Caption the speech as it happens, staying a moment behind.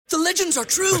The legends are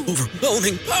true.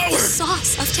 Overwhelming power.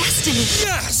 Sauce of destiny.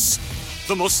 Yes!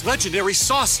 The most legendary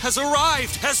sauce has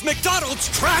arrived as McDonald's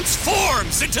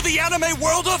transforms into the anime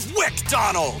world of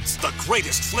WickDonald's. The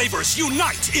greatest flavors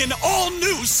unite in all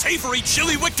new savory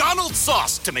chili McDonald's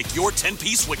sauce to make your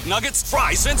 10-piece Wick Nuggets,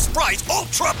 fries, and Sprite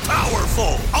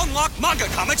ultra-powerful. Unlock manga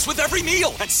comics with every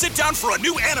meal and sit down for a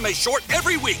new anime short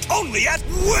every week only at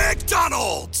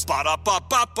WickDonald's.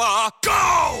 Ba-da-ba-ba-ba,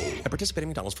 go! At participating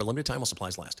McDonald's for a limited time while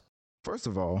supplies last. First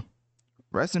of all,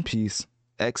 rest in peace,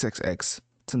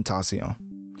 Xxxtentacion.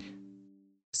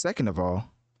 Second of all,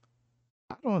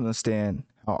 I don't understand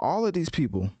how all of these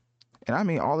people, and I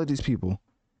mean all of these people,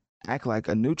 act like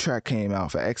a new track came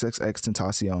out for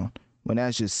Xxxtentacion when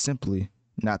that's just simply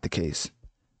not the case.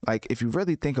 Like, if you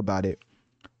really think about it,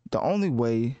 the only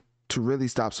way to really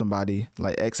stop somebody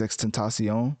like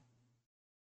Xxxtentacion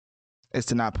is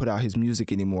to not put out his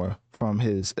music anymore from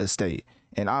his estate.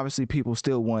 And obviously people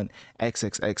still want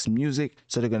XXX music,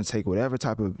 so they're going to take whatever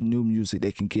type of new music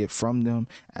they can get from them,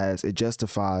 as it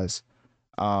justifies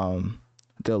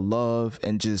their love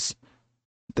and just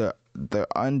the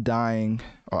undying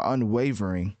or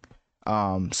unwavering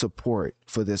support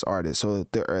for this artist. So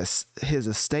his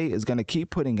estate is going to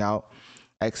keep putting out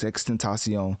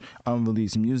Xxxtentacion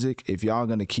unreleased music if y'all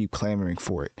going to keep clamoring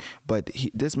for it. But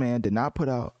this man did not put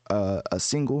out a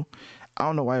single. I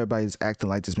don't know why everybody's acting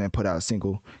like this man put out a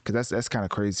single, because that's kind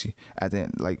of crazy. At the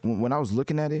end, like when I was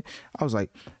looking at it, I was like,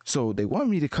 so they want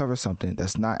me to cover something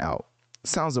that's not out.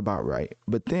 Sounds about right.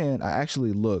 But then I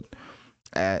actually looked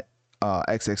at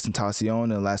Xxxtentacion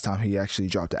and the last time he actually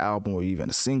dropped an album or even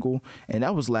a single, and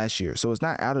that was last year. So it's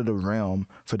not out of the realm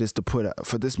for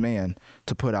this man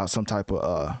to put out some type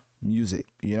of music,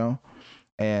 you know.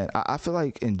 And I feel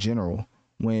like in general,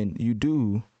 when you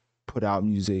do put out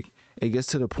music, it gets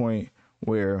to the point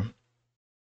where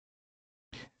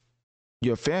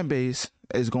your fan base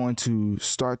is going to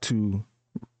start to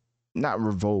not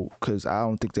revolt, because I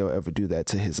don't think they'll ever do that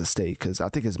to his estate, because I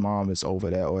think his mom is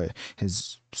over that, or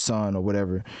his son or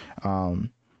whatever.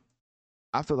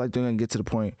 I feel like they're going to get to the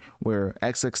point where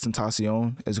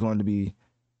Xxxtentacion is going to be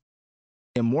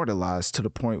immortalized to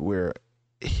the point where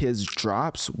his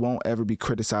drops won't ever be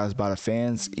criticized by the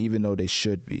fans, even though they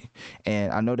should be.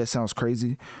 And I know that sounds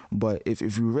crazy, but if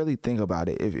you really think about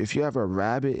it, if you have a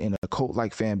rabid in a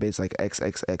cult-like fan base like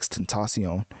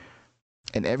Xxxtentacion,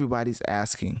 and everybody's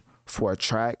asking for a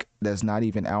track that's not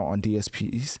even out on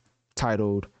DSPs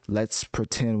titled Let's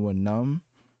Pretend We're Numb,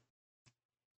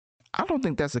 I don't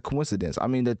think that's a coincidence. I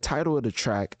mean, the title of the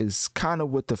track is kind of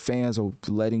what the fans are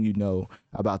letting you know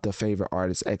about their favorite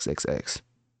artist, XXX.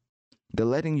 They're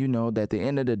letting you know that at the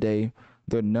end of the day,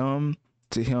 they're numb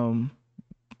to him,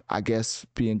 I guess,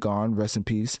 being gone, rest in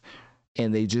peace,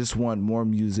 and they just want more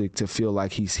music to feel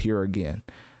like he's here again.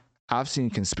 I've seen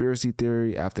conspiracy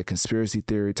theory after conspiracy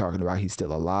theory talking about he's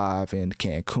still alive in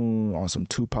Cancun on some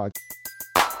Tupac.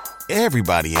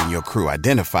 Everybody in your crew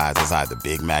identifies as either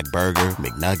Big Mac Burger,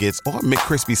 McNuggets, or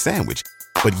McCrispy Sandwich,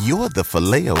 but you're the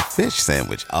Filet-O-Fish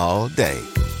Sandwich all day.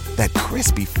 That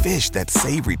crispy fish, that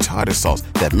savory tartar sauce,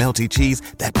 that melty cheese,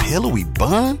 that pillowy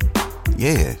bun.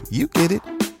 Yeah, you get it.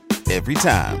 Every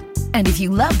time. And if you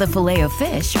love the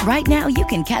Filet-O-Fish, right now you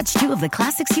can catch two of the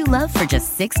classics you love for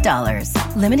just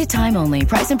 $6. Limited time only.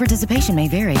 Price and participation may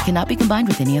vary. Cannot be combined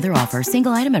with any other offer.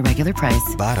 Single item at regular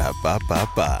price.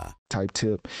 Ba-da-ba-ba-ba. Type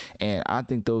tip. And I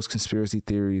think those conspiracy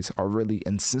theories are really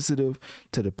insensitive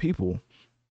to the people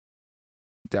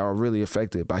that are really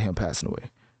affected by him passing away.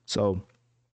 So,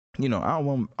 you know, I don't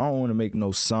want to make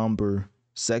no somber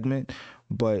segment,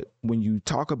 but when you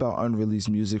talk about unreleased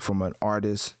music from an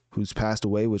artist who's passed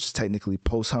away, which is technically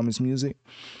post-humus music,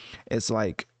 it's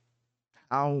like,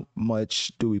 how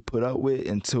much do we put up with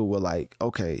until we're like,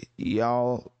 okay,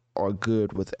 y'all are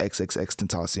good with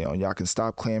Xxxtentacion. Y'all can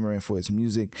stop clamoring for his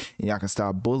music, and y'all can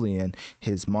stop bullying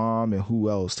his mom and who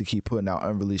else to keep putting out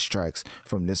unreleased tracks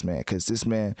from this man, because this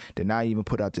man did not even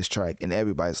put out this track, and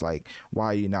everybody's like, why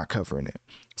are you not covering it?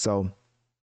 So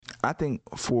I think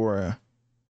for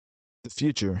the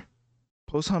future,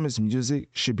 post-humus music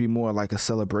should be more like a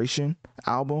celebration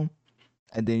album,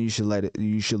 and then you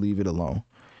should leave it alone.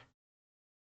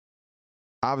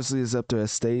 Obviously, it's up to a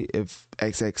state. If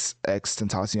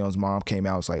Xxxtentacion's mom came out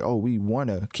and was like, oh, we want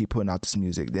to keep putting out this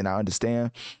music, then I understand.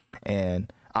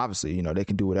 And obviously, you know, they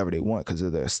can do whatever they want because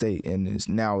of their estate, and it's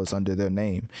under their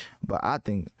name. But I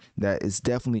think that it's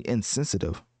definitely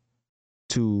insensitive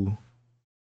to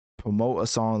promote a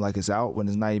song like it's out when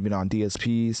it's not even on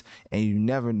DSPs, and you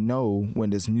never know when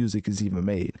this music is even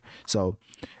made. So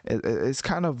it's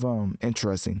kind of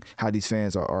interesting how these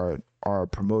fans are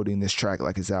promoting this track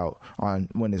like it's out on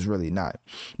when it's really not.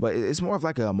 But it's more of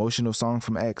like an emotional song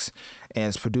from X, and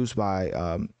it's produced by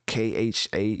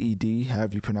Xxaed,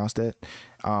 however you pronounce that.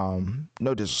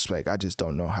 No disrespect, I just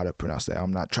don't know how to pronounce that.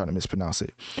 I'm not trying to mispronounce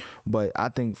it, but I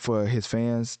think for his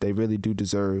fans, they really do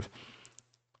deserve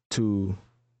to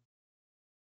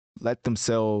let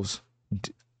themselves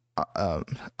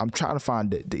I'm trying to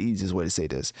find the easiest way to say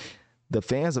this. The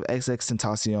fans of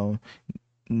Xxtentacion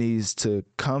needs to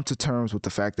come to terms with the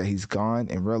fact that he's gone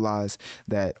and realize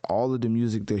that all of the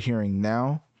music they're hearing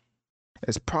now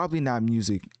is probably not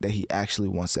music that he actually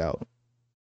wants out.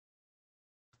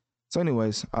 So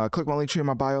anyways, click my link tree in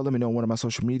my bio. Let me know on one of my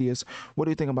social medias. What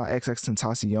do you think about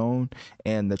Xxtentacion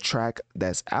and the track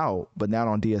that's out but not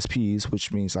on DSPs,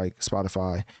 which means like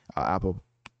Spotify, Apple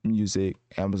Music,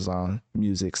 Amazon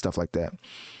Music, stuff like that.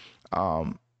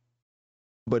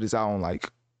 But it's out on like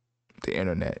the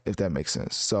internet, if that makes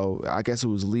sense. So I guess it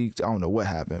was leaked. I don't know what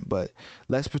happened, but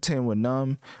Let's Pretend We're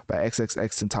Numb by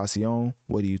Xxtentacion.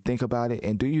 What do you think about it?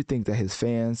 And do you think that his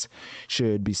fans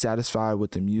should be satisfied with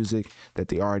the music that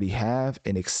they already have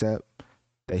and accept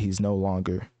that he's no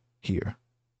longer here?